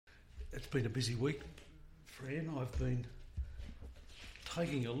it's been a busy week, Fran. I've been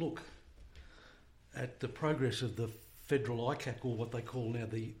taking a look at the progress of the federal ICAC, or what they call now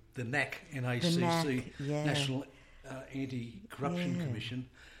the NAC, NACC, yeah. National Anti-Corruption Commission,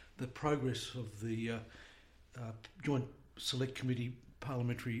 the progress of the Joint Select Committee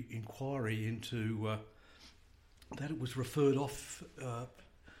parliamentary inquiry into that. It was referred off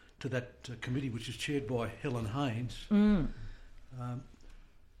to that committee, which is chaired by Helen Haynes.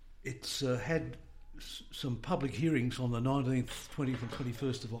 It's had some public hearings on the 19th, 20th and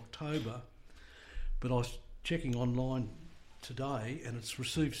 21st of October, but I was checking online today and it's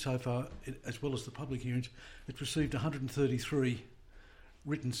received so far, as well as the public hearings, it's received 133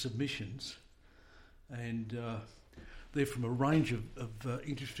 written submissions, and they're from a range of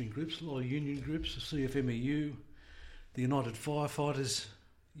interesting groups, a lot of union groups, the CFMEU, the United Firefighters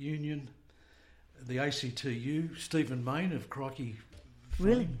Union, the ACTU, Stephen Mayne of Crikey.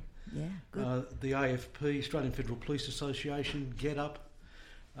 Really? Yeah, good. The AFP, Australian Federal Police Association, GetUp,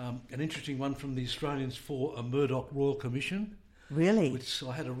 an interesting one from the Australians for a Murdoch Royal Commission. Really? Which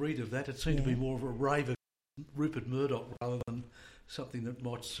I had a read of that. It seemed to be more of a rave of Rupert Murdoch rather than something that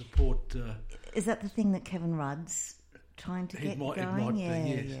might support... Is that the thing that Kevin Rudd's trying to get going? It might yeah, be,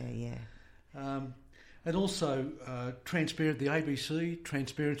 yes. Yeah. And also the ABC,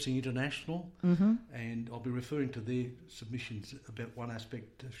 Transparency International, and I'll be referring to their submissions about one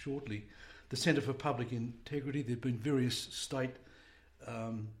aspect shortly. The Centre for Public Integrity, there have been various state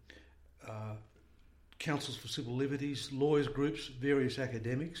councils for civil liberties, lawyers groups, various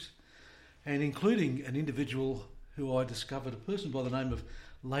academics, and including an individual who I discovered, a person by the name of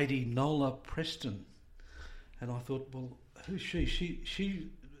Lady Nola Preston. And I thought, well, who's she?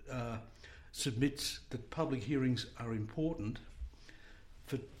 She submits that public hearings are important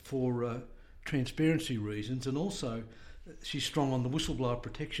for transparency reasons, and also she's strong on the whistleblower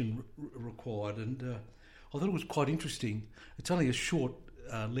protection required. And I thought it was quite interesting. It's only a short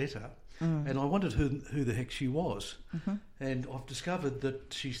letter, and I wondered who the heck she was. And I've discovered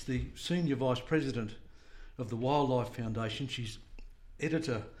that she's the Senior Vice President of the Wildlife Foundation. She's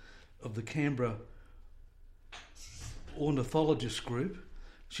editor of the Canberra Ornithologist Group.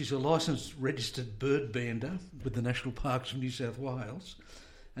 She's a licensed registered bird bander with the National Parks of New South Wales,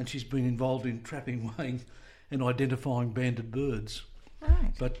 and she's been involved in trapping, weighing and identifying banded birds.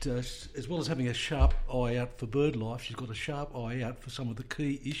 Right. But as well as having a sharp eye out for bird life, she's got a sharp eye out for some of the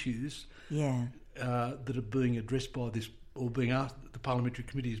key issues that are being addressed by this, or being asked, the parliamentary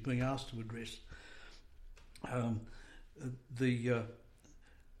committee is being asked to address.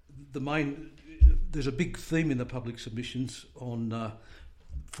 There's a big theme in the public submissions on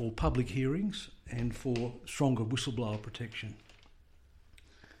for public hearings and for stronger whistleblower protection.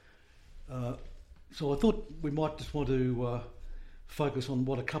 So I thought we might just want to focus on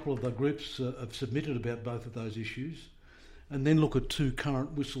what a couple of the groups have submitted about both of those issues, and then look at two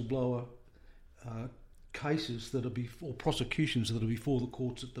current whistleblower cases that are or prosecutions that are before the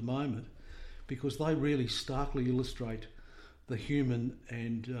courts at the moment, because they really starkly illustrate the human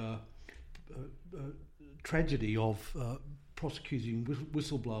and tragedy of prosecuting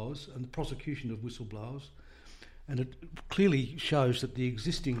whistleblowers and the prosecution of whistleblowers. And it clearly shows that the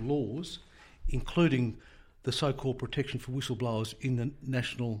existing laws, including the so-called protection for whistleblowers in the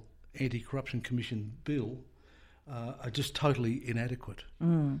National Anti-Corruption Commission bill, are just totally inadequate.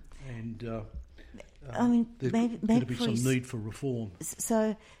 And I mean, there's maybe going to be some need for reform.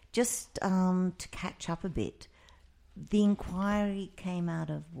 So just to catch up a bit, the inquiry came out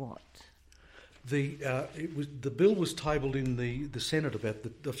of what? The bill was tabled in the Senate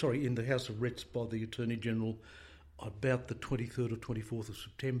in the House of Reps by the Attorney General about the 23rd or 24th of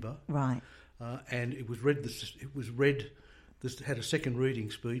September. Right. And it was read. This had a second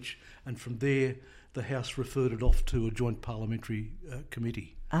reading speech, and from there the House referred it off to a joint parliamentary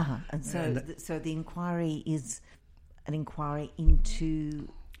committee. And so the inquiry is an inquiry into.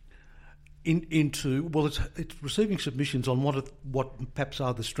 It's receiving submissions on what perhaps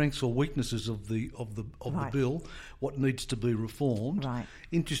are the strengths or weaknesses of the bill, what needs to be reformed. Right.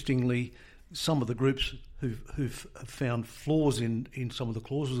 Interestingly, some of the groups who've found flaws in some of the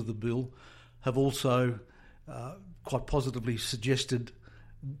clauses of the bill have also quite positively suggested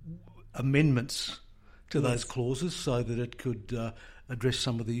amendments to those clauses so that it could address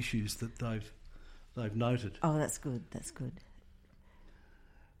some of the issues that they've noted. Oh, that's good. That's good.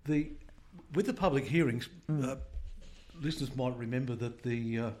 With the public hearings, listeners might remember that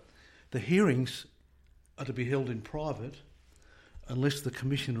the hearings are to be held in private unless the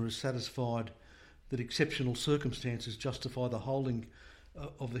Commissioner is satisfied that exceptional circumstances justify the holding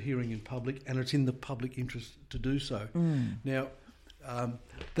of the hearing in public, and it's in the public interest to do so. Now,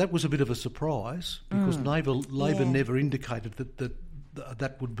 that was a bit of a surprise because Labor never indicated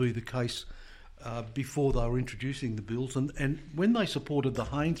that would be the case before they were introducing the bills. And when they supported the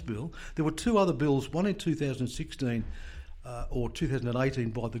Haynes bill, there were two other bills, one in 2016 or 2018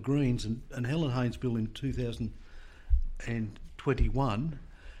 by the Greens and Helen Haynes' bill in 2021,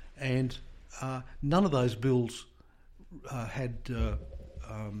 and none of those bills had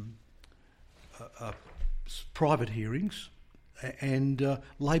private hearings, and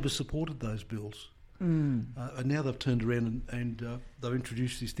Labor supported those bills. And now they've turned around and they've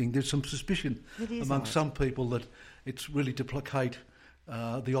introduced this thing. There's some suspicion among some people that it's really to placate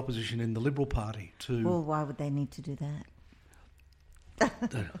the opposition in the Liberal Party. Well, why would they need to do that?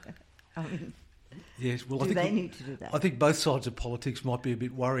 I mean, yes, well, they need to do that? I think both sides of politics might be a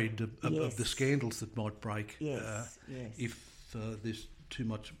bit worried of the scandals that might break if there's too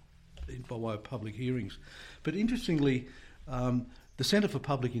much by way of public hearings. But interestingly, the Centre for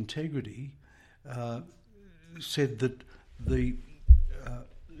Public Integrity said that the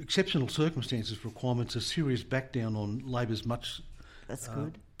exceptional circumstances requirements a serious backdown on Labor's much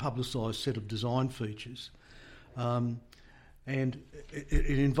publicised set of design features. And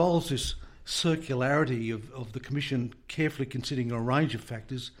it involves this circularity of the Commission carefully considering a range of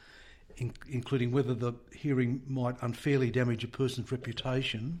factors, including whether the hearing might unfairly damage a person's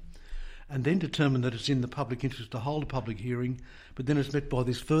reputation, and then determine that it's in the public interest to hold a public hearing, but then it's met by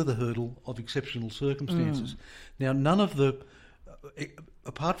this further hurdle of exceptional circumstances. Now, none of the,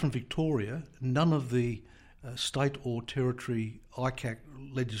 apart from Victoria, none of the state or territory ICAC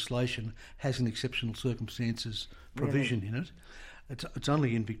legislation has an exceptional circumstances provision in it. It's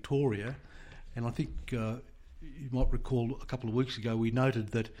only in Victoria, and I think you might recall a couple of weeks ago we noted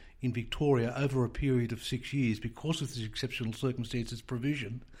that in Victoria, over a period of 6 years, because of this exceptional circumstances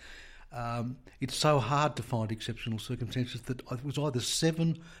provision, it's so hard to find exceptional circumstances that it was either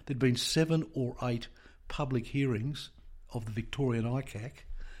there'd been 7 or 8 public hearings of the Victorian ICAC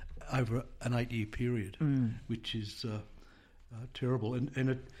over an 8-year period, which is terrible.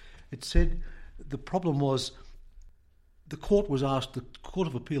 And it said the problem was the Court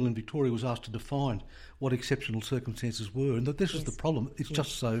of Appeal in Victoria was asked to define what exceptional circumstances were, and that this is the problem. It's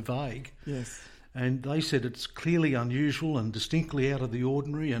just so vague. Yes. And they said it's clearly unusual and distinctly out of the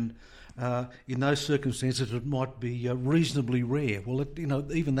ordinary, and in those circumstances it might be reasonably rare. Well,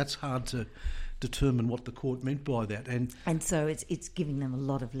 even that's hard to determine what the court meant by that, and so it's giving them a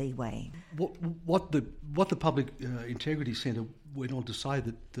lot of leeway. What the Public Integrity Centre went on to say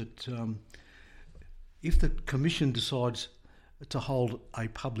that if the Commission decides to hold a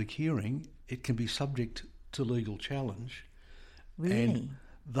public hearing, it can be subject to legal challenge. Really? And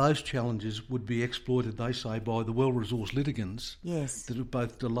those challenges would be exploited, they say, by the well-resourced litigants that would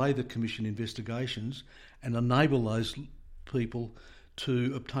both delay the Commission investigations and enable those people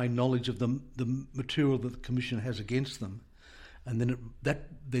to obtain knowledge of the material that the Commission has against them. And then that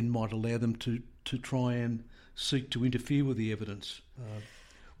might allow them to try and seek to interfere with the evidence.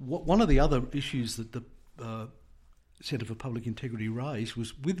 One of the other issues that the Centre for Public Integrity raised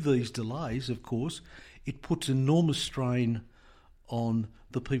was with these delays, of course, it puts enormous strain on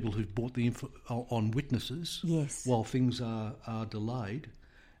the people who've brought the info on witnesses while things are delayed,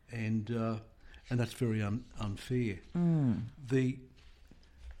 and that's very unfair. The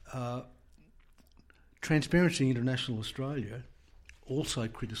Transparency International Australia also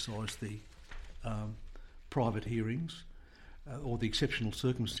criticised the private hearings or the exceptional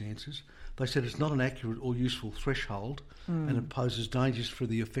circumstances. They said it's not an accurate or useful threshold, and it poses dangers for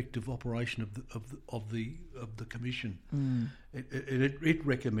the effective operation of the Commission. It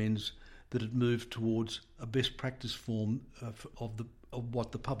recommends that it move towards a best practice form of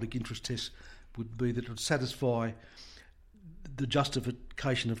what the public interest test would be, that would satisfy the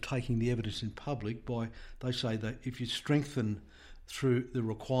justification of taking the evidence in public by, they say that if you strengthen through the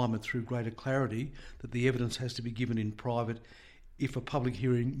requirement through greater clarity that the evidence has to be given in private if a public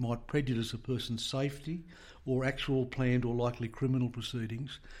hearing might prejudice a person's safety or actual planned or likely criminal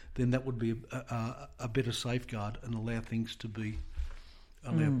proceedings, then that would be a better safeguard and allow things to be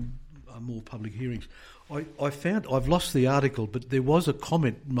more public hearings. I've lost the article, but there was a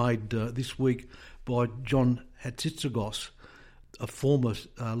comment made this week by John Hatzitzagos, a former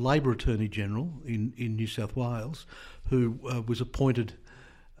Labor Attorney General in New South Wales, who was appointed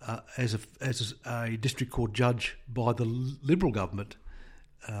as a district court judge by the Liberal government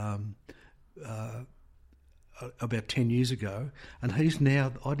about 10 years ago, and he's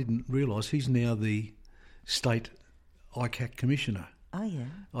now, I didn't realise, he's now the state ICAC commissioner. Oh yeah.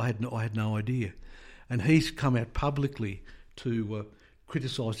 I had no idea, and he's come out publicly to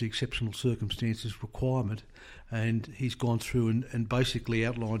criticised the exceptional circumstances requirement, and he's gone through and basically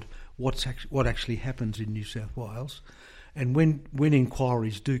outlined what actually happens in New South Wales. And when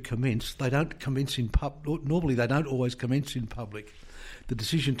inquiries do commence, they don't commence in normally they don't always commence in public. The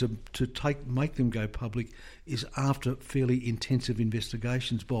decision to make them go public is after fairly intensive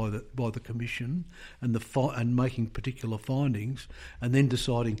investigations by the Commission and making particular findings, and then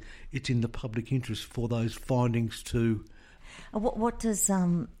deciding it's in the public interest for those findings to. What does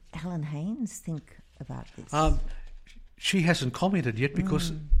Helen Haynes think about this? She hasn't commented yet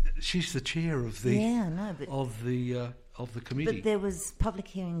because she's the chair of the of the committee. But there was public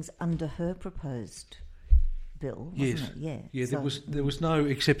hearings under her proposed bill, wasn't it? Yeah. So, there was no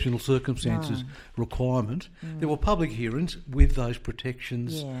exceptional circumstances requirement. There were public hearings with those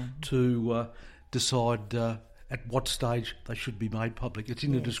protections to decide at what stage they should be made public. It's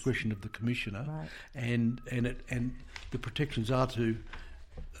in the discretion of the Commissioner, right. and the protections are to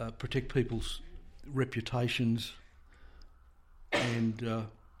protect people's reputations and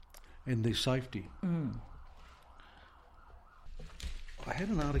their safety. I had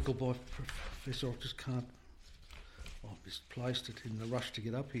an article by Professor, I misplaced it in the rush to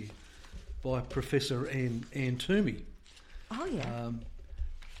get up here, by Professor Anne Toomey. Oh, yeah.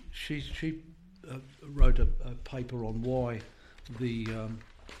 She wrote a paper on why the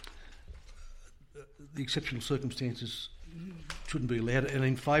exceptional circumstances shouldn't be allowed, and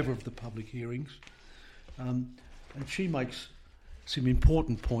in favour of the public hearings. And she makes some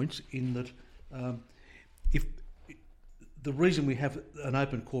important points in that if the reason we have an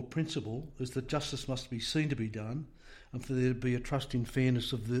open court principle is that justice must be seen to be done, and for there to be a trust in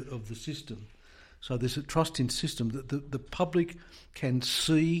fairness of the system. So there's a trust in system that the public can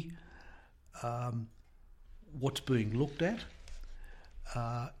see what's being looked at.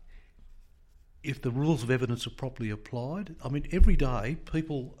 If the rules of evidence are properly applied, I mean, every day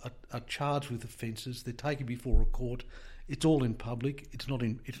people are charged with offences. They're taken before a court. It's all in public. It's not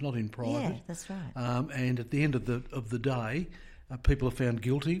in private. Yeah, that's right. And at the end of the day, people are found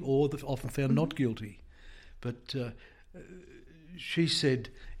guilty, or they're often found not guilty. But she said,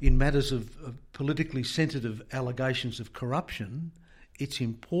 in matters of politically sensitive allegations of corruption, it's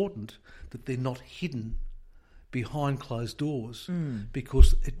important that they're not hidden behind closed doors,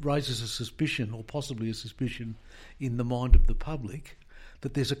 because it raises a suspicion, or possibly a suspicion, in the mind of the public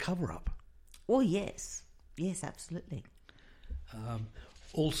that there's a cover-up. Oh, yes. Yes, absolutely.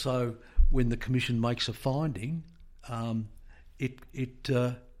 Also, when the Commission makes a finding, it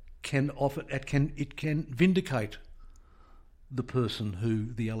can vindicate the person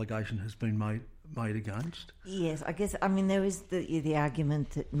who the allegation has been made against. Yes, I guess, I mean, there is the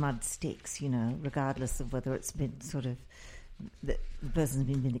argument that mud sticks, regardless of whether it's been sort of, the person's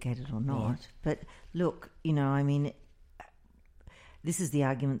been vindicated or not. Right. But look, I mean, this is the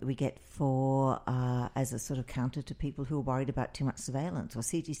argument that we get for as a sort of counter to people who are worried about too much surveillance or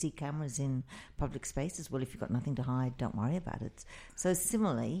CCTV cameras in public spaces. Well, if you've got nothing to hide, don't worry about it. So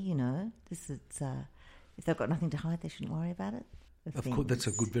similarly, this is if they've got nothing to hide, they shouldn't worry about it. Of course, that's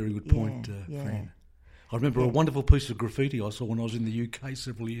a very good point, Fran. I remember a wonderful piece of graffiti I saw when I was in the UK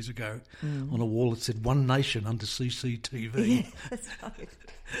several years ago on a wall that said "One Nation under CCTV." Yeah, that's right.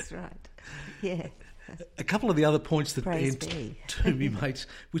 That's right. Yeah. A couple of the other points that Praise Anne Toomey makes,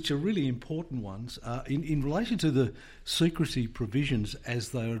 which are really important ones, in relation to the secrecy provisions as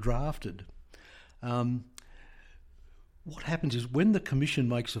they are drafted. What happens is when the Commission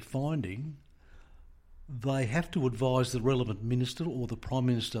makes a finding, they have to advise the relevant minister or the Prime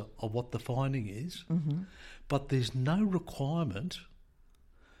Minister of what the finding is, but there's no requirement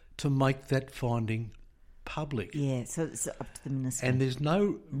to make that finding public. Yeah, so it's up to the minister. And there's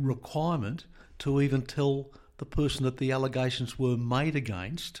no requirement to even tell the person that the allegations were made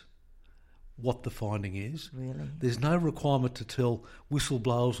against what the finding is. Really? There's no requirement to tell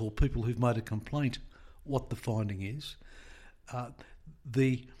whistleblowers or people who've made a complaint what the finding is.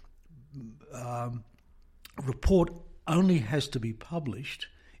 The report only has to be published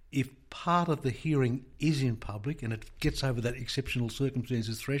if part of the hearing is in public and it gets over that exceptional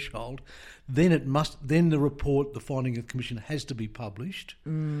circumstances threshold. Then the report, the finding of the Commission, has to be published,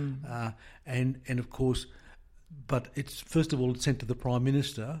 and of course, but it's first of all it's sent to the Prime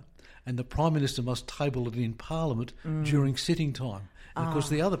Minister, and the Prime Minister must table it in Parliament during sitting time. And of course,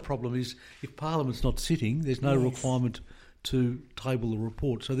 the other problem is if Parliament's not sitting, there's no requirement to table the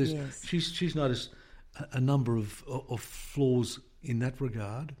report. So she's noticed a number of flaws in that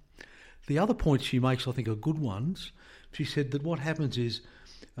regard. The other points she makes, I think, are good ones. She said that what happens is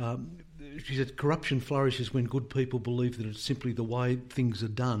She said, corruption flourishes when good people believe that it's simply the way things are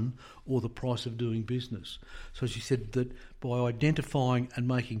done or the price of doing business. So she said that by identifying and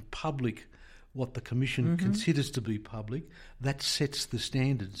making public what the Commission considers to be public, that sets the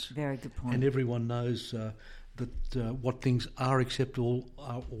standards. Very good point. And everyone knows that what things are acceptable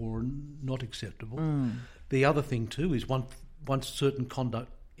or not acceptable. The other thing too is once certain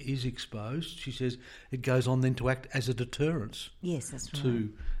conduct is exposed, she says it goes on then to act as a deterrence. Yes, that's right.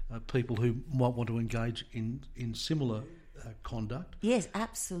 To people who might want to engage in similar conduct. Yes,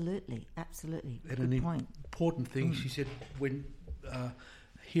 absolutely. And good point. Important thing, she said, when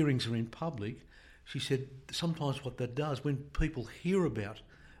hearings are in public, she said sometimes what that does, when people hear about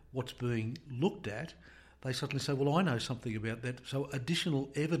what's being looked at, they suddenly say, well, I know something about that. So additional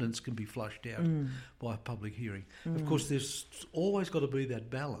evidence can be flushed out by a public hearing. Of course, there's always got to be that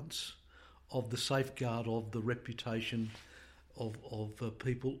balance of the safeguard of the reputation of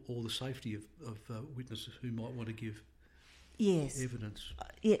people or the safety of witnesses who might want to give evidence.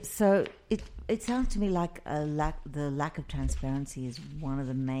 So it sounds to me like the lack of transparency is one of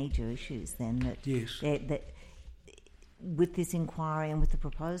the major issues then. That with this inquiry and with the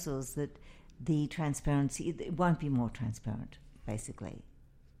proposals that the transparency, it won't be more transparent, basically.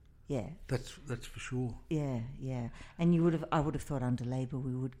 Yeah. That's for sure. Yeah. And I would have thought under Labor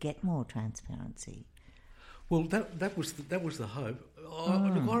we would get more transparency. Well, that was the hope.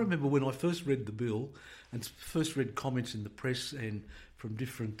 I remember when I first read the bill and first read comments in the press and from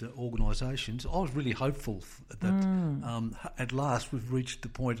different organisations, I was really hopeful that at last we've reached the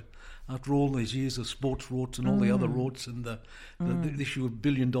point, after all these years of sports rorts and all the other rorts and the issue of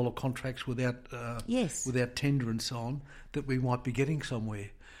billion-dollar contracts without tender and so on, that we might be getting somewhere.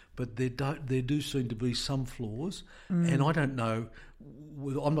 But there do seem to be some flaws, and I don't know.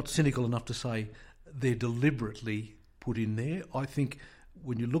 I'm not cynical enough to say they're deliberately put in there. I think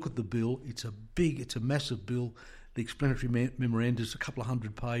when you look at the bill, it's a massive bill. The explanatory memorandum is a couple of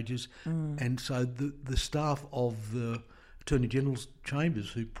hundred pages, and so the staff of the Attorney General's chambers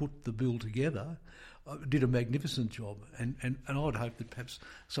who put the bill together did a magnificent job. And I would hope that perhaps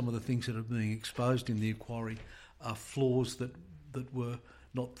some of the things that are being exposed in the inquiry are flaws that were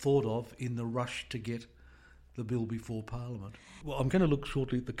not thought of in the rush to get the bill before Parliament. Well, I'm going to look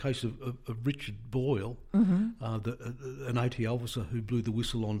shortly at the case of Richard Boyle, an ATO officer who blew the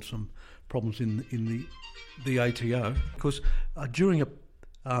whistle on some problems in the ATO, because during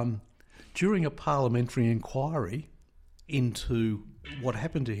a parliamentary inquiry into what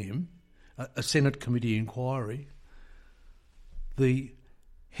happened to him, a Senate committee inquiry, the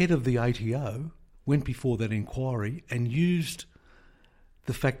head of the ATO went before that inquiry and used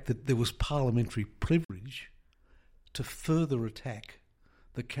the fact that there was parliamentary privilege to further attack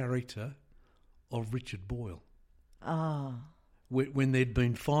the character of Richard Boyle. When there'd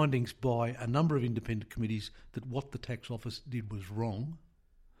been findings by a number of independent committees that what the tax office did was wrong,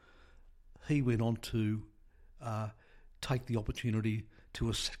 he went on to take the opportunity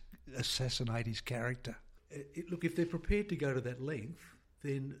to assassinate his character. Look, if they're prepared to go to that length,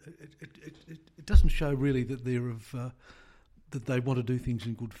 then it doesn't show really that that they want to do things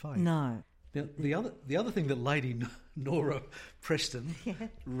in good faith. No. Now, the other thing that Lady Nora Preston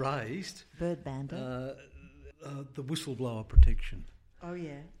raised, Bird Bandit, the whistleblower protection. Oh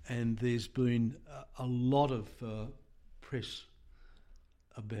yeah. And there's been a lot of press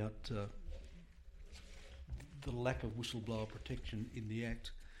about the lack of whistleblower protection in the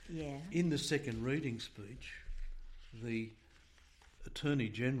Act. Yeah. In the second reading speech, the Attorney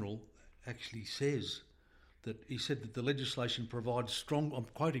General actually says that he said that the legislation provides strong, I'm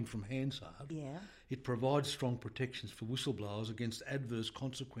quoting from Hansard, it provides strong protections for whistleblowers against adverse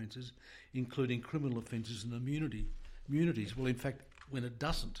consequences, including criminal offences and immunities. Well, in fact, when it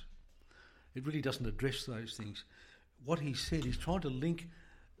doesn't, it really doesn't address those things. What he said is trying to link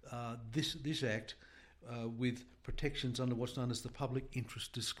this Act with protections under what's known as the Public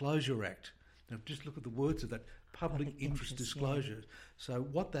Interest Disclosure Act. Now, just look at the words of that, public interest disclosure. Yeah. So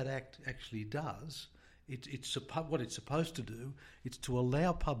what that Act actually does, what it's supposed to do, it's to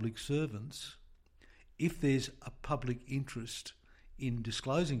allow public servants, if there's a public interest in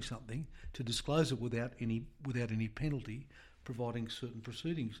disclosing something, to disclose it without any penalty, providing certain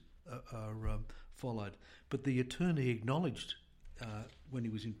proceedings are followed. But the attorney acknowledged when he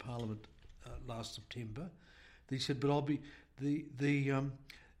was in Parliament last September, that he said, "But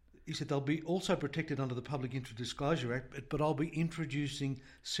he said they'll be also protected under the Public Interest Disclosure Act, but I'll be introducing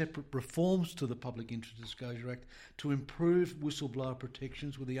separate reforms to the Public Interest Disclosure Act to improve whistleblower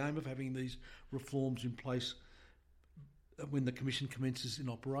protections with the aim of having these reforms in place when the Commission commences in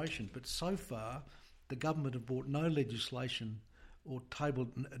operation." But so far, the government have brought no legislation or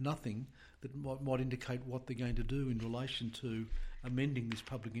tabled nothing that might indicate what they're going to do in relation to amending this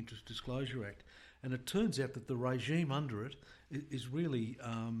Public Interest Disclosure Act. And it turns out that the regime under it is really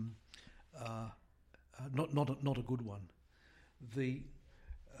not a good one.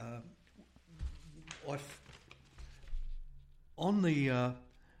 On the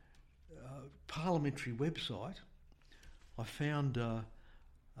parliamentary website, I found a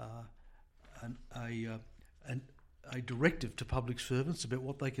directive to public servants about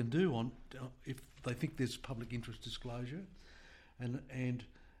what they can do on if they think there's public interest disclosure, and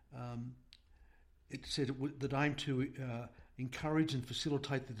it said that aimed to encourage and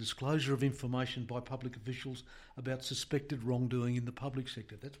facilitate the disclosure of information by public officials about suspected wrongdoing in the public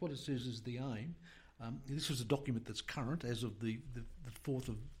sector. That's what it says is the aim. This was a document that's current as of the 4th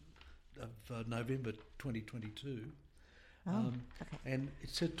of November 2022. Okay. And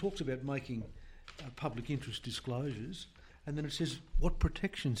it talks about making public interest disclosures, and then it says what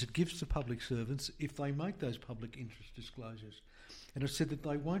protections it gives to public servants if they make those public interest disclosures. And it said that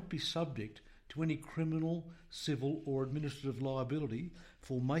they won't be subject to any criminal, civil or administrative liability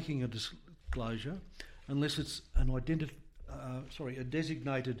for making a disclosure unless it's a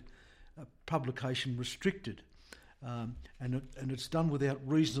designated publication restricted, and it's done without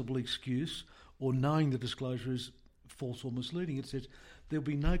reasonable excuse or knowing the disclosure is false or misleading. It says there'll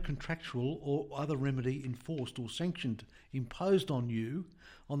be no contractual or other remedy enforced or sanctioned imposed on you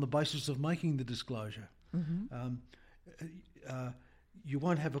on the basis of making the disclosure. Mm-hmm. You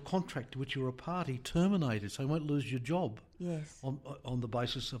won't have a contract to which you're a party terminated, so you won't lose your job. Yes. On the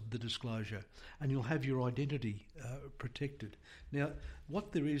basis of the disclosure, and you'll have your identity protected. Now,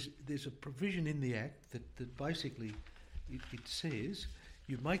 what there's a provision in the Act that basically it says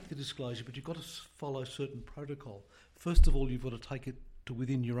you make the disclosure, but you've got to follow certain protocol. First of all, you've got to take it to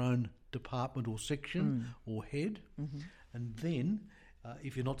within your own department or section or head, and then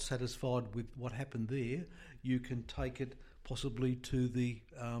if you're not satisfied with what happened there, you can take it possibly to the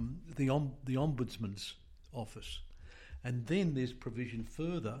Ombudsman's office. And then there's provision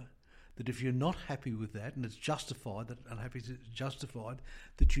further that if you're not happy with that, and it's justified,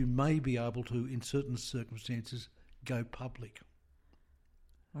 that you may be able to, in certain circumstances, go public.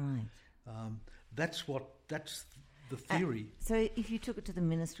 Right. That's the theory. So if you took it to the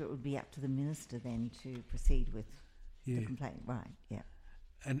minister, it would be up to the minister then to proceed with the complaint. Right, yeah.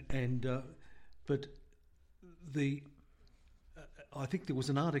 But I think there was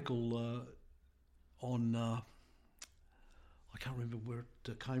an article on, I can't remember where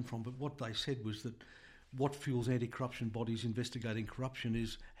it came from, but what they said was that what fuels anti-corruption bodies investigating corruption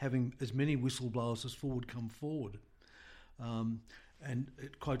is having as many whistleblowers as come forward. And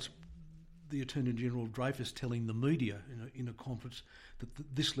it quotes the Attorney General Dreyfus telling the media in a conference that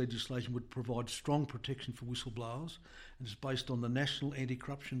this legislation would provide strong protection for whistleblowers, and it's based on the National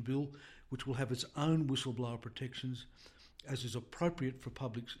Anti-Corruption Bill, which will have its own whistleblower protections, as is appropriate for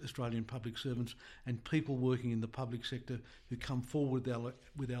Australian public servants and people working in the public sector who come forward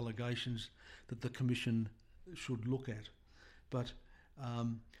with allegations that the Commission should look at. But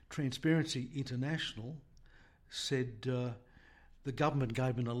Transparency International said the government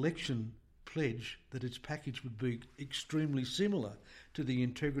gave an election pledge that its package would be extremely similar to the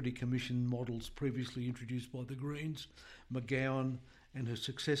Integrity Commission models previously introduced by the Greens, McGowan and her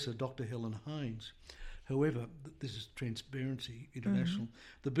successor, Dr. Helen Haynes. However, this is Transparency International.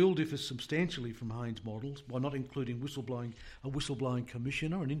 The bill differs substantially from Haynes' models by not including a whistleblowing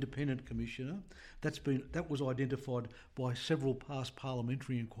commissioner, an independent commissioner. That was identified by several past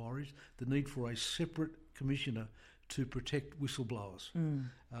parliamentary inquiries, the need for a separate commissioner to protect whistleblowers.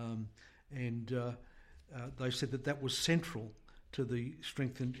 They said that was central to the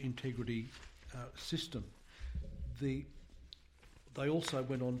strengthened integrity system. They also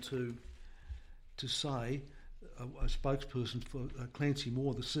went on to say, a spokesperson for Clancy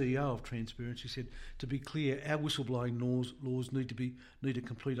Moore, the CEO of Transparency, said, to be clear, our whistleblowing laws need a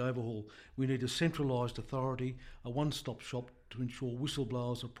complete overhaul. We need a centralised authority, a one-stop shop to ensure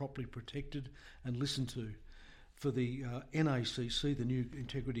whistleblowers are properly protected and listened to. For the NACC, the new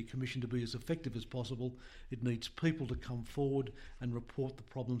Integrity Commission, to be as effective as possible, it needs people to come forward and report the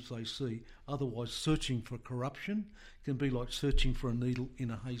problems they see. Otherwise, searching for corruption can be like searching for a needle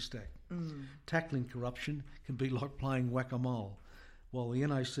in a haystack. Tackling corruption can be like playing whack-a-mole. While the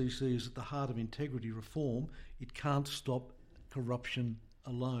NACC is at the heart of integrity reform, it can't stop corruption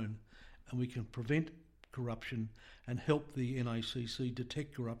alone. And we can prevent corruption and help the NACC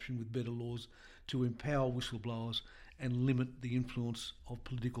detect corruption with better laws to empower whistleblowers and limit the influence of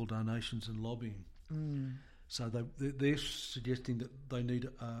political donations and lobbying. So they're suggesting that they need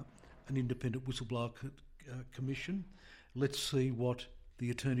an independent whistleblower commission, let's see what the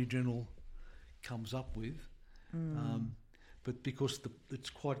Attorney-General comes up with. But because it's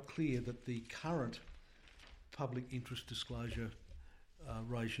quite clear that the current public interest disclosure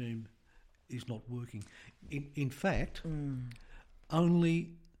regime is not working. In fact,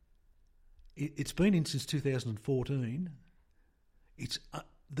 only it's been in since 2014. It's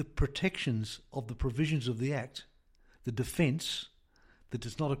the protections of the provisions of the Act, the defence that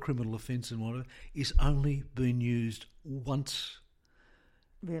it's not a criminal offence and whatever, is only been used once.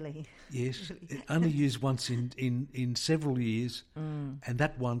 Really? Yes, it only used once in several years, and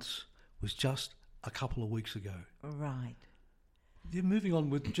that once was just a couple of weeks ago. Right. Yeah, moving on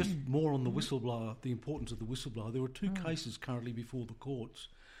with just more on the whistleblower, the importance of the whistleblower. There are two cases currently before the courts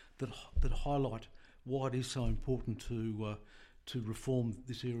that highlight why it is so important to reform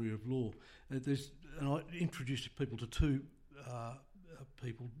this area of law. And I introduced people to two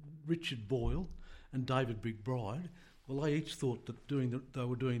people, Richard Boyle and David McBride. Well, they each thought that they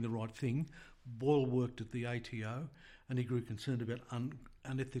were doing the right thing. Boyle worked at the ATO, and he grew concerned about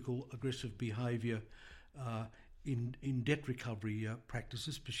unethical, aggressive behaviour in debt recovery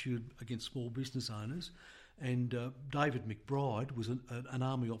practices pursued against small business owners. And David McBride was an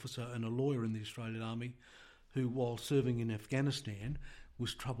army officer and a lawyer in the Australian Army who, while serving in Afghanistan,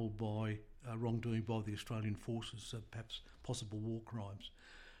 was troubled by wrongdoing by the Australian forces, perhaps possible war crimes.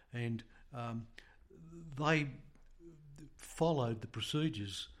 And they followed the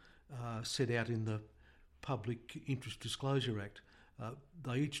procedures set out in the Public Interest Disclosure Act.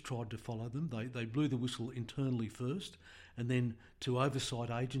 They each tried to follow them. They blew the whistle internally first, and then to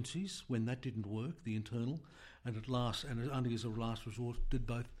oversight agencies when that didn't work, the internal, and at last, and only as a last resort, did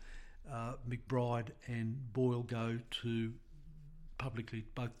both McBride and Boyle go to publicly,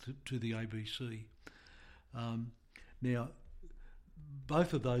 both to the ABC. Now,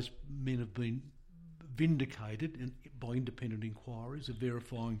 both of those men have been vindicated by independent inquiries of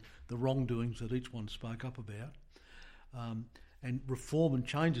verifying the wrongdoings that each one spoke up about. And reform and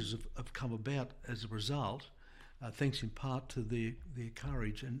changes have come about as a result, thanks in part to their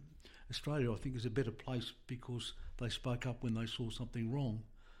courage. And Australia, I think, is a better place because they spoke up when they saw something wrong.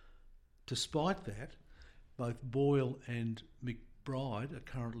 Despite that, both Boyle and McBride are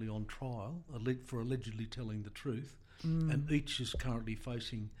currently on trial for allegedly telling the truth, and each is currently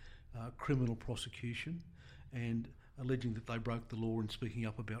facing criminal prosecution and alleging that they broke the law in speaking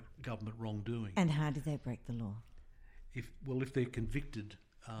up about government wrongdoing. And how did they break the law? If they're convicted...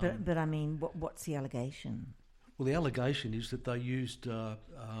 But I mean, what's the allegation? Well, the allegation is that they used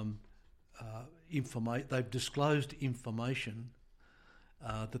they've disclosed information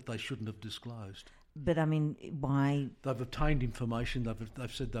that they shouldn't have disclosed. But I mean, why? They've obtained information.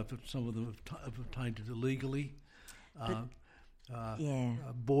 They've said some of them have obtained it illegally.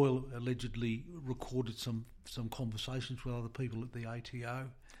 Boyle allegedly recorded some conversations with other people at the ATO,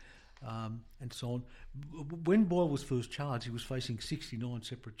 and so on. When Boyle was first charged, he was facing 69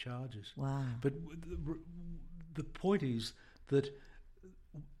 separate charges. Wow! But the point is that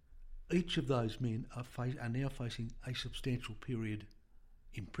each of those men are now facing a substantial period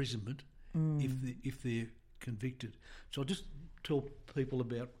imprisonment if they're convicted. So I'll just tell people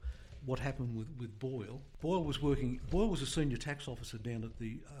about what happened with Boyle. Boyle was a senior tax officer down at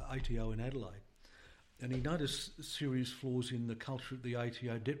the ATO in Adelaide, and he noticed serious flaws in the culture at the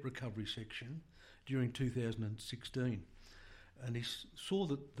ATO debt recovery section during 2016. And he saw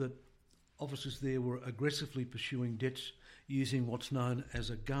that officers there were aggressively pursuing debts using what's known as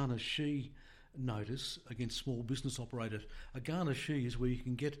a garnishee notice against small business operators. A garnishee is where you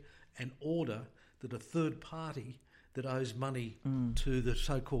can get an order that a third party that owes money to the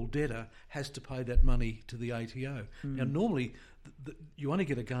so-called debtor has to pay that money to the ATO. Now, normally, you only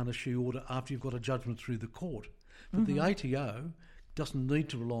get a garnishee order after you've got a judgment through the court. But the ATO doesn't need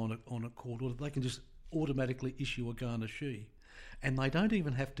to rely on a court order. They can just automatically issue a garnishee. And they don't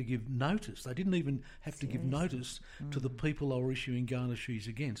even have to give notice. They didn't even have to give notice to the people they were issuing garnishees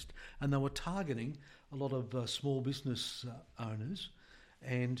against. And they were targeting a lot of small business owners.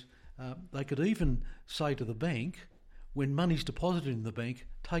 And they could even say to the bank, when money's deposited in the bank,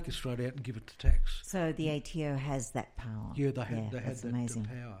 take it straight out and give it to tax. So the ATO has that power. Yeah, they had that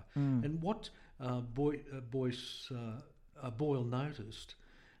power. And what Boyle noticed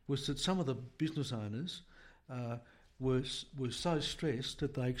was that some of the business owners were so stressed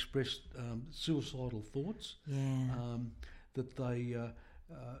that they expressed suicidal thoughts, that they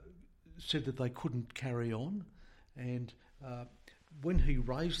said that they couldn't carry on. And when he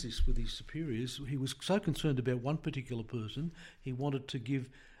raised this with his superiors, he was so concerned about one particular person, he wanted to give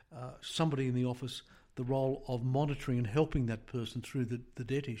somebody in the office the role of monitoring and helping that person through the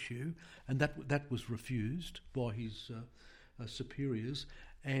debt issue, and that was refused by his superiors.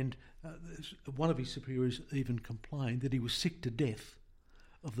 And one of his superiors even complained that he was sick to death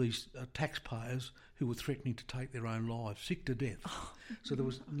of these taxpayers who were threatening to take their own lives, sick to death. So there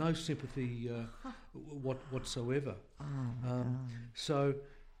was no sympathy whatsoever. So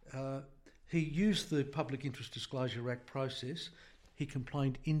he used the Public Interest Disclosure Act process. He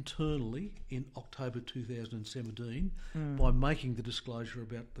complained internally in October 2017 by making the disclosure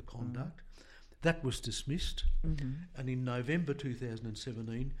about the conduct. That was dismissed, and in November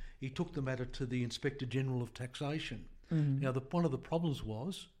 2017 he took the matter to the Inspector General of Taxation. Now, one of the problems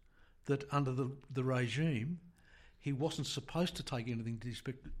was that under the regime, he wasn't supposed to take anything to the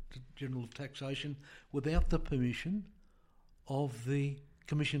Inspector General of Taxation without the permission of the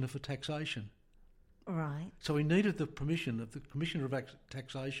Commissioner for Taxation. Right. So he needed the permission of the Commissioner of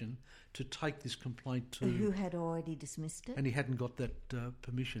Taxation to take this complaint to... Who had already dismissed it? And he hadn't got that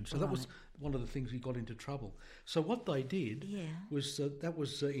permission. So that was one of the things he got into trouble. So what they did was, that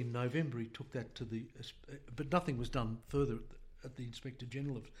was in November, he took that to the... but nothing was done further at the Inspector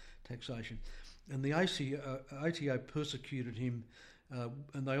General of Taxation. And the ATO persecuted him,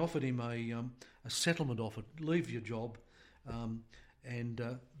 and they offered him a settlement offer, leave your job, and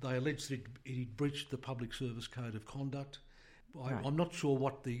they alleged that he'd breached the Public Service Code of Conduct. I'm not sure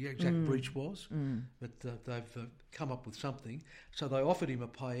what the exact breach was, but they've come up with something. So they offered him a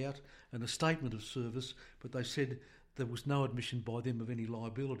payout and a statement of service, but they said there was no admission by them of any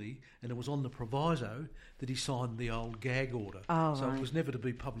liability, and it was on the proviso that he signed the old gag order. It was never to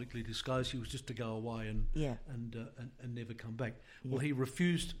be publicly disclosed. He was just to go away and never come back. Well, he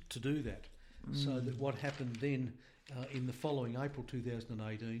refused to do that. So that what happened then, in the following April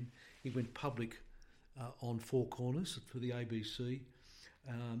 2018, he went public on Four Corners for the ABC,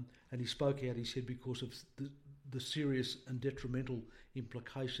 and he spoke out, he said, because of the serious and detrimental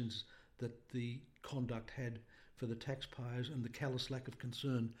implications that the conduct had for the taxpayers and the callous lack of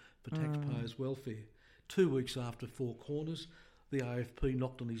concern for taxpayers' welfare. 2 weeks after Four Corners, the AFP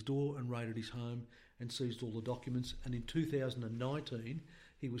knocked on his door and raided his home and seized all the documents, and in 2019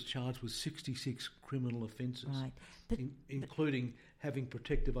 he was charged with 66 criminal offences, including having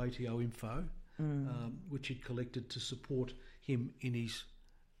protective ATO info, which he'd collected to support him in his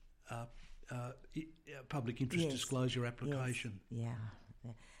public interest disclosure application.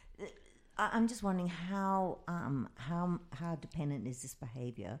 I'm just wondering how dependent is this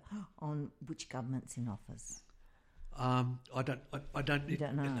behaviour on which government's in office? I don't. You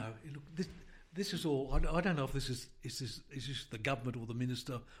don't know. Look, this is all. I don't know if this is this the government or the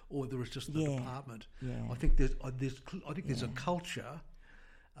minister or whether it's just the department. I think there's a culture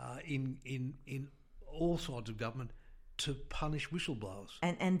in all sides of government to punish whistleblowers,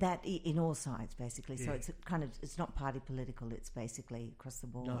 and that in all sides basically. So it's it's not party political. It's basically across the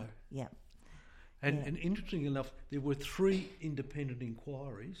board. No. Yeah. And interestingly enough, there were 3 independent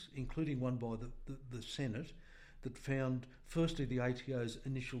inquiries, including one by the Senate, that found, firstly, the ATO's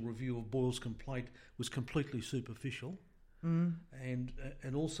initial review of Boyle's complaint was completely superficial, and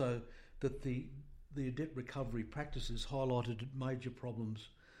also that the debt recovery practices highlighted major problems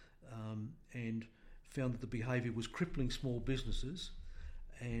and found that the behaviour was crippling small businesses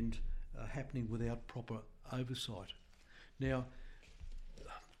and happening without proper oversight. Now,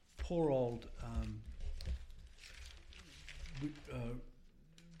 poor old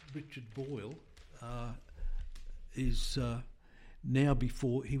Richard Boyle is now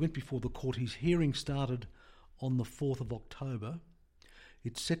he went before the court. His hearing started on the 4th of October.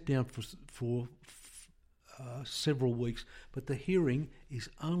 It's set down for several weeks, but the hearing is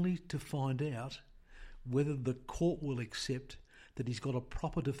only to find out whether the court will accept that he's got a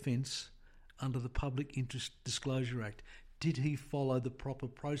proper defence under the Public Interest Disclosure Act. Did he follow the proper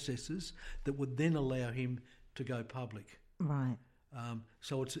processes that would then allow him to go public? Right.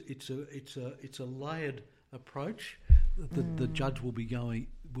 So it's a layered approach that the judge will be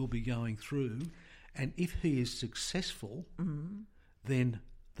going through, and if he is successful, then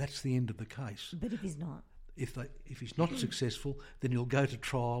that's the end of the case. But if he's not, if he's not successful, then he'll go to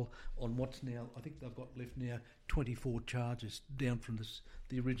trial on what's now, I think they've got left now 24 charges, down from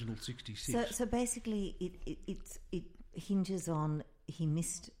the original 66. So basically, it hinges on he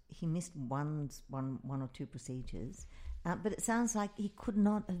missed one or two procedures, but it sounds like he could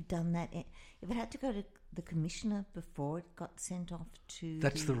not have done that if it had to go to the commissioner before it got sent off to.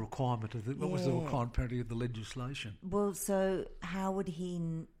 That's the requirement of what was the requirement apparently of the legislation. Well, so how would he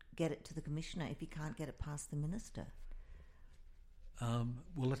get it to the commissioner if he can't get it past the minister?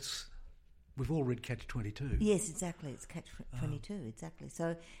 Well, we've all read Catch-22. Yes, exactly. It's Catch-22, exactly.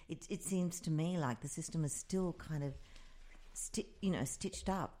 So it seems to me like the system is still kind of, stitched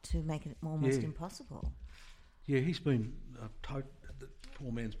up to make it almost impossible. Yeah, he's been the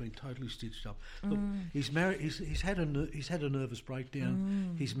poor man's been totally stitched up. Look, he's married. He's had a nervous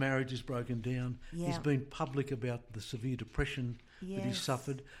breakdown. His marriage is broken down. Yeah. He's been public about the severe depression that he's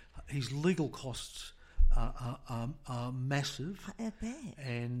suffered. His legal costs are massive. I bet.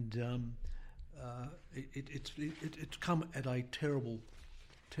 And it's come at a terrible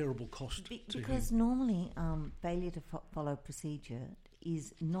cost to him. Because normally failure to follow procedure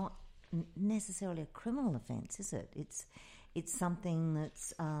is not necessarily a criminal offence, is it? It's something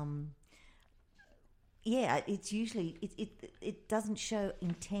that's it's usually it doesn't show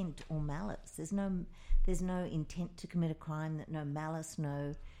intent or malice. There's no intent to commit a crime, no malice,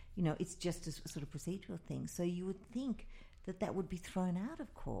 it's just a sort of procedural thing. So you would think that would be thrown out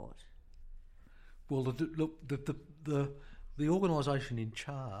of court. Well, the organisation in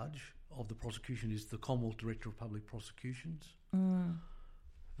charge of the prosecution is the Commonwealth Director of Public Prosecutions.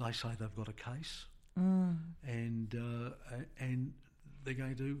 They say they've got a case, and they're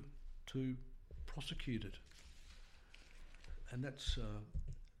going to prosecute it, and that's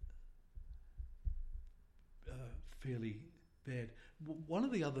fairly bad. One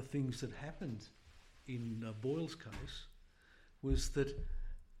of the other things that happened in Boyle's case was that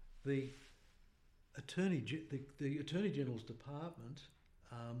the Attorney General's Department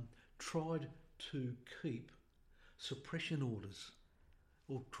tried to keep suppression orders,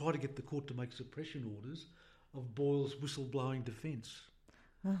 or try to get the court to make suppression orders of Boyle's whistleblowing defence.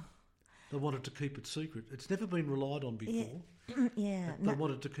 Oh. They wanted to keep it secret. It's never been relied on before. Yeah. They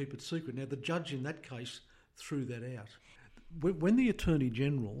wanted to keep it secret. Now, the judge in that case threw that out. When the Attorney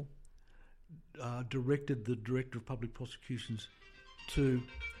General directed the Director of Public Prosecutions to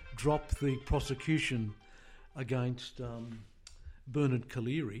drop the prosecution against Bernard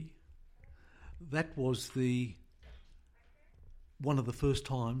Collaery, that was one of the first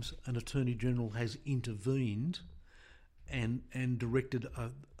times an Attorney General has intervened and directed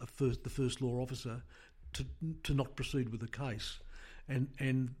the first law officer to not proceed with the case.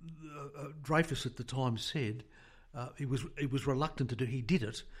 And Dreyfus at the time said he was reluctant to do. He did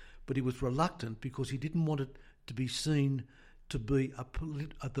it, but he was reluctant because he didn't want it to be seen to be a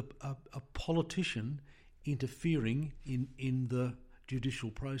politician interfering in the judicial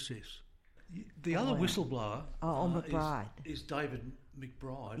process. The other whistleblower is David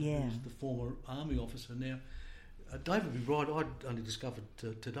McBride, who's the former Army officer. Now, David McBride, I only discovered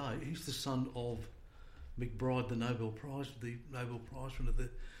today, he's the son of McBride, the Nobel Prize winner, the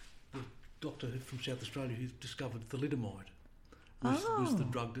doctor from South Australia who discovered thalidomide, was the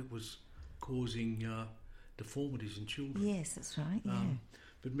drug that was causing deformities in children. Yes, that's right, yeah.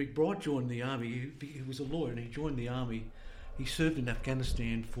 But McBride joined the Army. He was a lawyer and he joined the Army. He served in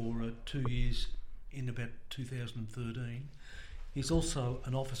Afghanistan for 2 years in about 2013. He's also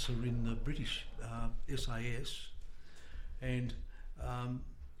an officer in the British SAS, and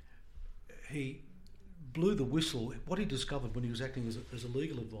he blew the whistle. What he discovered when he was acting as a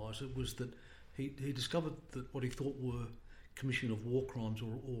legal advisor was that he discovered that what he thought were commission of war crimes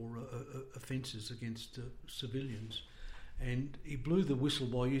or offences against civilians. And he blew the whistle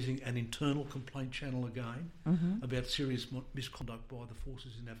by using an internal complaint channel again about serious misconduct by the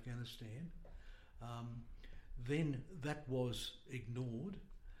forces in Afghanistan. Then that was ignored.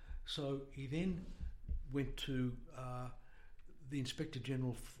 So he then went to the Inspector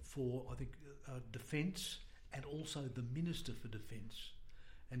General for, I think, Defence and also the Minister for Defence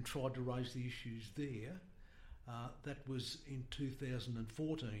and tried to raise the issues there. That was in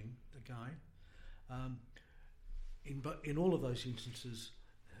 2014 again. In all of those instances,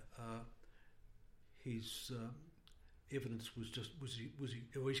 his evidence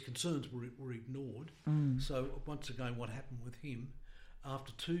his concerns were ignored. So once again, what happened with him?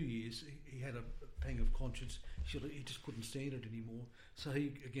 After 2 years, he had a pang of conscience. He just couldn't stand it anymore. So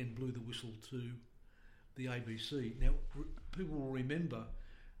he again blew the whistle to the ABC. Now, people will remember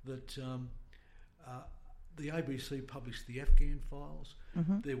that the ABC published the Afghan files.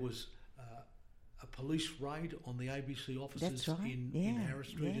 There was a police raid on the ABC offices in Harris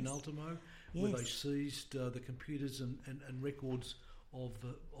Street in Ultimo, where they seized the computers and records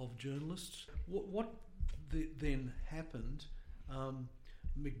of journalists. What then happened?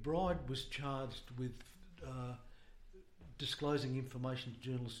 McBride was charged with disclosing information to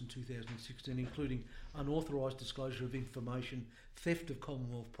journalists in 2016, including unauthorised disclosure of information, theft of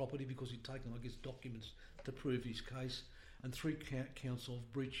Commonwealth property because he'd taken, documents to prove his case, and 3 counts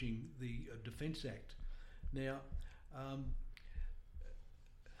of breaching the Defence Act. Now,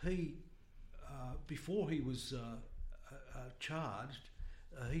 he before he was charged,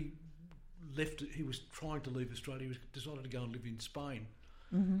 he left. He was trying to leave Australia. He decided to go and live in Spain,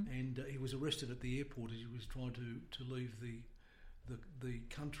 and he was arrested at the airport as he was trying to leave the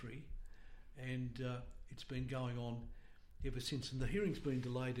country, and it's been going on ever since. And the hearing's been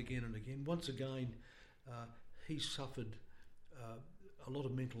delayed again and again. Once again, he's suffered a lot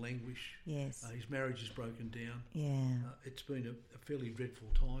of mental anguish. Yes. His marriage is broken down. Yeah. It's been a fairly dreadful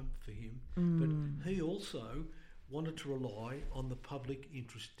time for him. But he also wanted to rely on the Public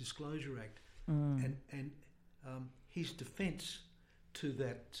Interest Disclosure Act. And his defence to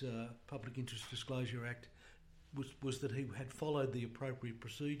that Public Interest Disclosure Act was that he had followed the appropriate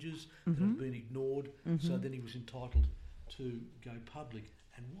procedures that had been ignored, so then he was entitled to go public.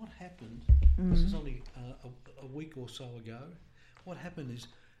 And what happened, this is only a week or so ago, what happened is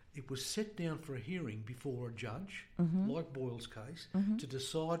it was set down for a hearing before a judge, like Boyle's case, to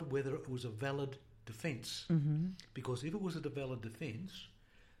decide whether it was a valid defence. Because if it was a valid defence,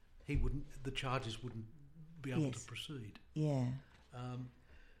 the charges wouldn't be able to proceed. Yeah.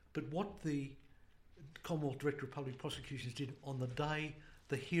 But what the Commonwealth Director of Public Prosecutions did on the day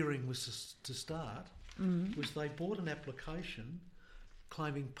the hearing was to start was they brought an application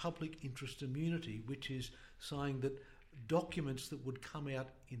claiming public interest immunity, which is saying that documents that would come out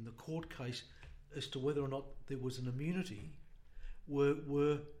in the court case as to whether or not there was an immunity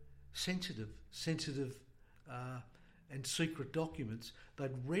were sensitive and secret documents.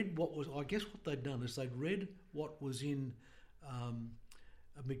 They'd read what they'd done is they'd read what was in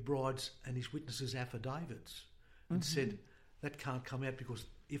McBride's and his witnesses' affidavits and said that can't come out because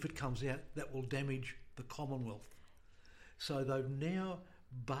if it comes out, that will damage the Commonwealth. So they've now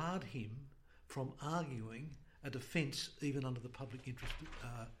barred him from arguing a defence even under the Public Interest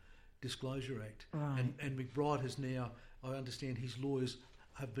Disclosure Act. Right. And McBride has now, I understand his lawyers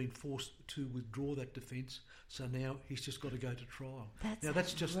have been forced to withdraw that defence, so now he's just got to go to trial.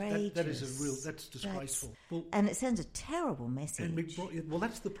 That's disgraceful. And it sends a terrible message. And McBride,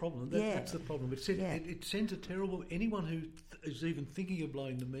 that's the problem. That's the problem. It sends a terrible. Anyone who is even thinking of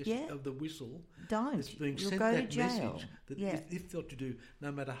blowing the whistle, don't. It's being You'll sent go that to jail. message that if what you do,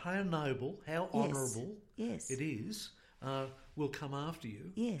 no matter how noble, how honourable it is, will come after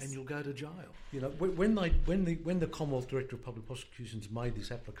you, and you'll go to jail. You know, when the Commonwealth Director of Public Prosecutions made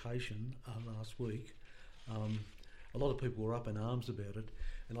this application last week, a lot of people were up in arms about it,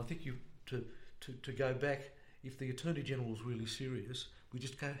 and I think to go back, if the Attorney General was really serious, we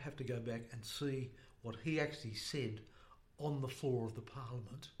just have to go back and see what he actually said on the floor of the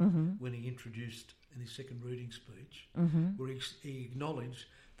Parliament when he introduced in his second reading speech, where he acknowledged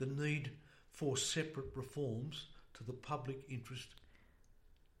the need for separate reforms to the Public Interest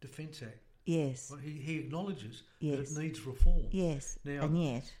Defence Act. Yes. Well, he acknowledges that it needs reform. Yes. Now, and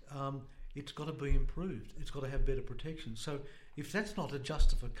yet it's got to be improved. It's got to have better protection. So if that's not a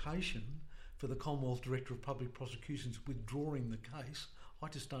justification for the Commonwealth Director of Public Prosecutions withdrawing the case, I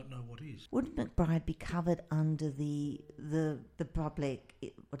just don't know what is. Wouldn't McBride be covered under the public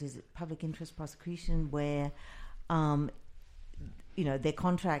interest prosecution, where their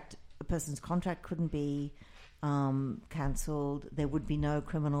contract, a person's contract couldn't be cancelled, there would be no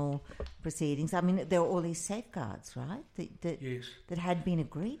criminal proceedings. I mean, there are all these safeguards, right? That had been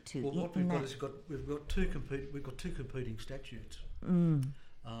agreed to. Well, what we've got two competing statutes. The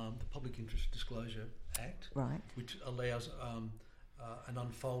Public Interest Disclosure Act, right, which allows an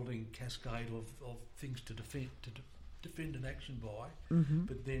unfolding cascade of things to defend an action by,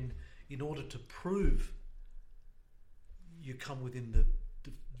 but then in order to prove you come within the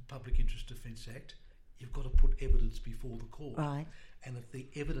Public Interest Defence Act, you've got to put evidence before the court. Right. And if the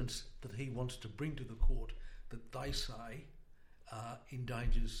evidence that he wants to bring to the court that they say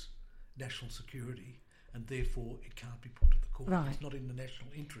endangers national security, and therefore it can't be put to the court. Right. It's not in the national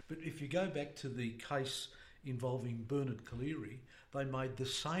interest. But if you go back to the case involving Bernard Collaery, they made the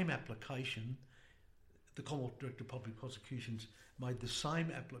same application. The Commonwealth Director of Public Prosecutions made the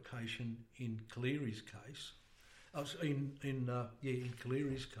same application in Collaery's case, in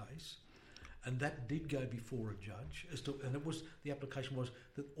Collaery's case, and that did go before a judge. The application was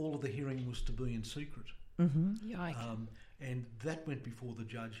that all of the hearing was to be in secret. And that went before the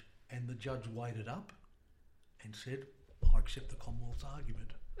judge, and the judge weighed it up and said, "I accept the Commonwealth's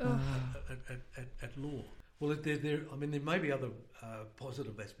argument at law." Well, there may be other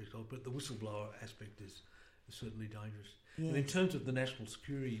positive aspects of it, but the whistleblower aspect is certainly dangerous. Yes. And in terms of the national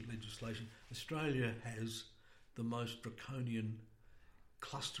security legislation, Australia has the most draconian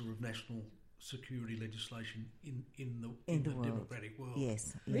cluster of national security legislation in the democratic world.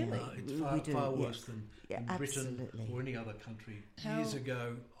 Yes, really, it's far worse than in Britain absolutely. or any other country. Years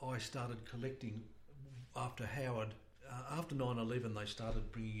ago, I started collecting after Howard, after 9/11, they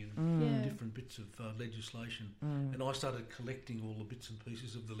started bringing in different bits of legislation, and I started collecting all the bits and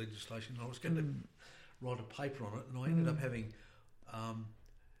pieces of the legislation. And I was going to write a paper on it, and I ended up having.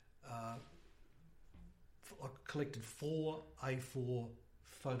 I collected 4 A4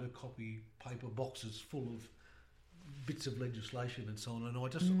 photocopy paper boxes full of bits of legislation and so on, and I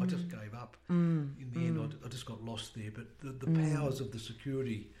just gave up. In the end, I just got lost there. But the powers of the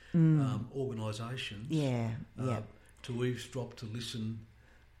security organisations to eavesdrop, to listen,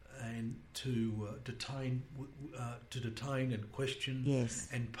 and to detain and question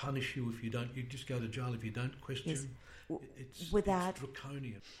and punish you if you don't. You just go to jail if you don't question. Yes. It's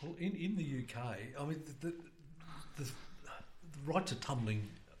draconian. Well, in the UK, I mean, the rights are tumbling,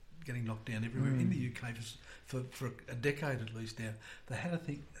 getting knocked down everywhere. In the UK, for a decade at least now, they had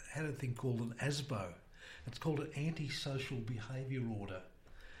a thing called an ASBO. It's called an antisocial behaviour order.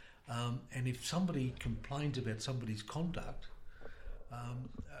 And if somebody complains about somebody's conduct,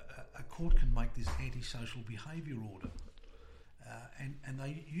 a court can make this antisocial behaviour order, and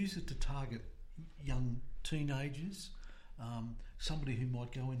they use it to target young teenagers, somebody who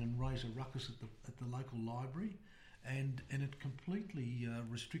might go in and raise a ruckus at the local library, and it completely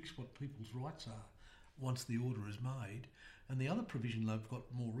restricts what people's rights are once the order is made. And the other provision they've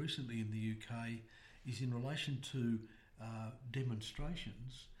got more recently in the UK is in relation to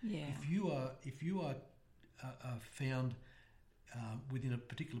demonstrations. Yeah. If you are found within a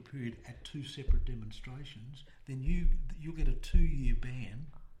particular period at 2 separate demonstrations, then you'll get a 2-year ban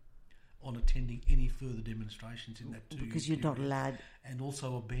on attending any further demonstrations in that 2 years. Because you're not allowed, and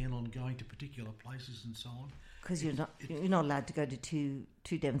also a ban on going to particular places and so on. Because you're not allowed to go to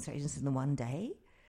two demonstrations in the one day.